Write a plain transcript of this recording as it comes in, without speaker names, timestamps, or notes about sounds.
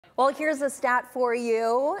Well, here's a stat for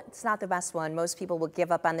you. It's not the best one. Most people will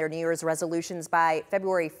give up on their New Year's resolutions by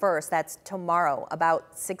February 1st. That's tomorrow,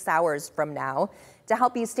 about 6 hours from now. To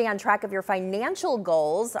help you stay on track of your financial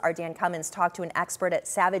goals, our Dan Cummins talked to an expert at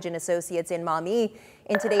Savage & Associates in Maumee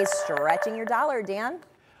in today's Stretching Your Dollar. Dan?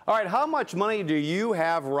 All right, how much money do you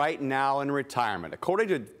have right now in retirement? According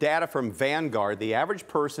to data from Vanguard, the average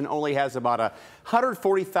person only has about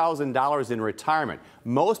 $140,000 in retirement.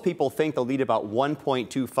 Most people think they'll need about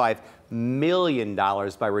 $1.25 million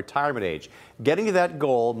by retirement age. Getting to that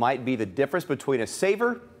goal might be the difference between a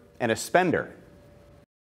saver and a spender.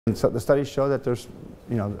 And so the studies show that there's,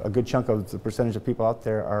 a good chunk of the percentage of people out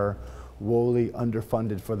there are woefully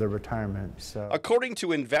underfunded for their retirement. So, according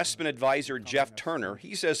to investment advisor Jeff Turner,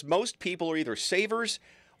 he says most people are either savers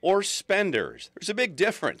or spenders. There's a big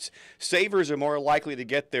difference. Savers are more likely to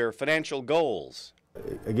get their financial goals.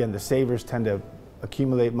 Again, the savers tend to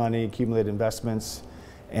accumulate money, accumulate investments,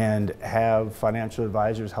 and have financial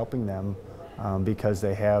advisors helping them because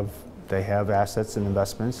they have assets and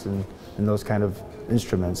investments and those kind of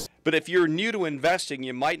instruments. But if you're new to investing,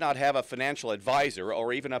 you might not have a financial advisor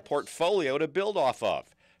or even a portfolio to build off of.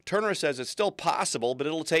 Turner says it's still possible, but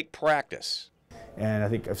it'll take practice. And I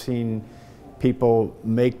think I've seen people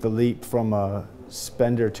make the leap from a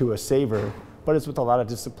spender to a saver, but it's with a lot of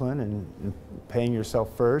discipline and paying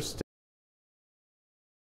yourself first.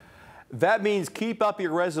 That means keep up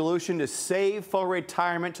your resolution to save for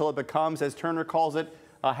retirement till it becomes, as Turner calls it,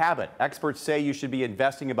 a habit. Experts say you should be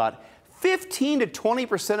investing about 15 to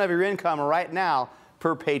 20% of your income right now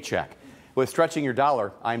per paycheck. With Stretching Your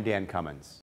Dollar, I'm Dan Cummins.